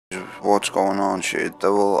What's going on, Shade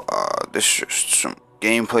Devil? This is just some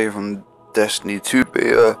gameplay from Destiny 2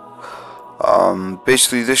 beta.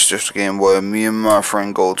 Basically this is just a game where me and my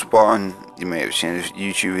friend Goldnspartan, you may have seen his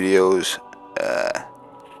YouTube videos,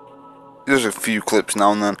 there's a few clips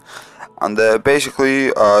now and then, and basically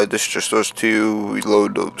this is just us two. We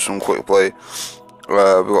load up some quick play. We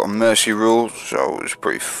got a mercy rule, so it was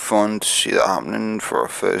pretty fun to see that happening for our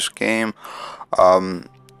first game.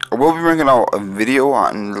 I will be bringing out a video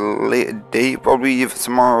at a later date, probably either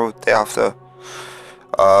tomorrow or the day after.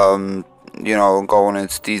 You know, going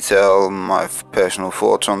into detail, my personal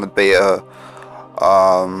thoughts on the beta.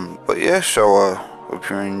 But yeah, so hope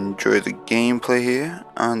you enjoy the gameplay here,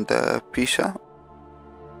 and peace out.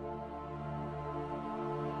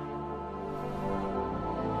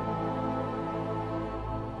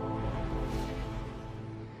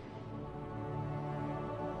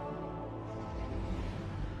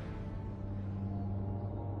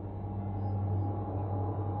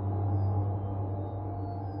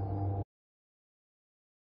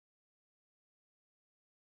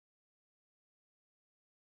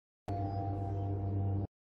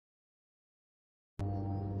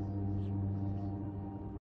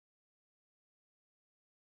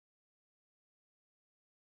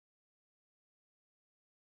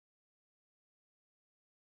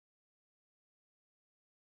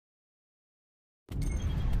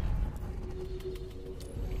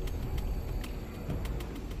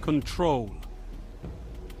 Control.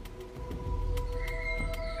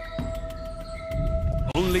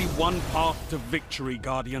 Only one path to victory,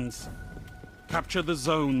 Guardians. Capture the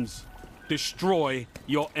zones. Destroy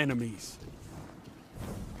your enemies.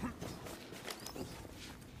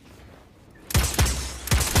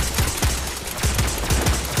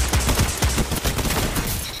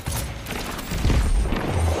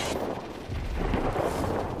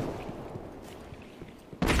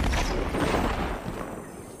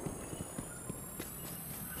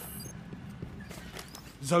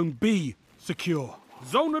 Zone B secure.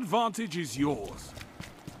 Zone advantage is yours.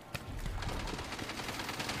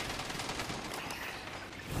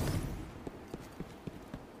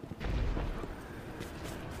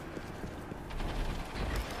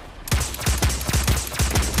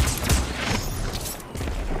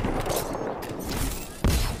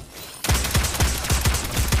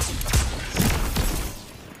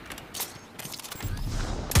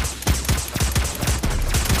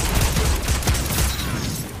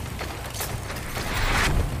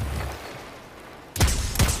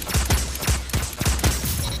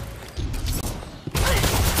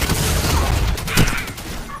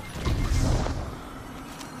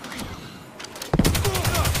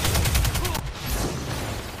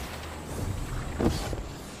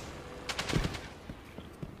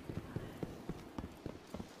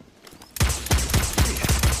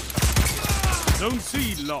 Zone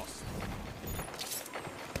C lost.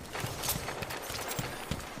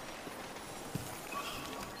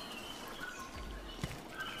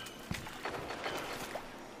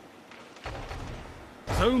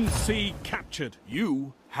 Zone C captured.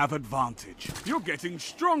 You have advantage. You're getting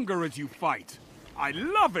stronger as you fight. I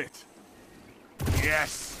love it!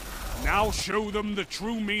 Yes! Now show them the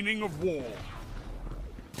true meaning of war.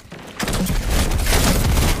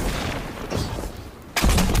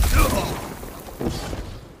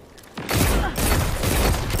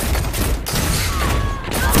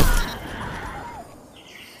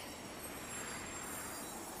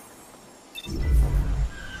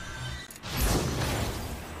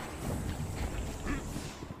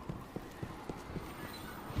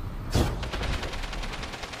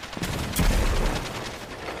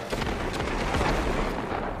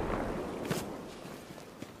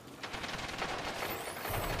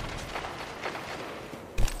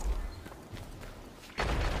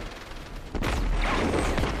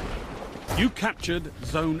 You captured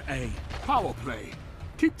Zone A. Power play.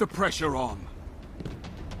 Keep the pressure on.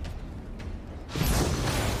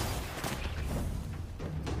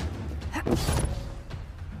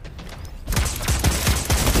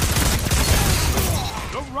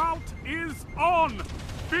 The route is on!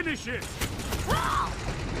 Finish it!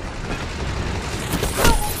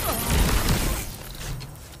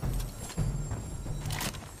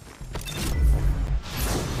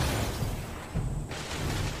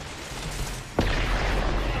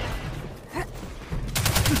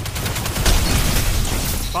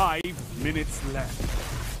 5 minutes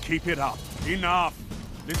left. Keep it up. Enough.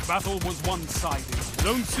 This battle was one-sided.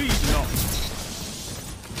 Zone C lost.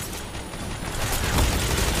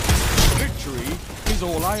 Victory is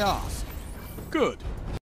all I ask. Good.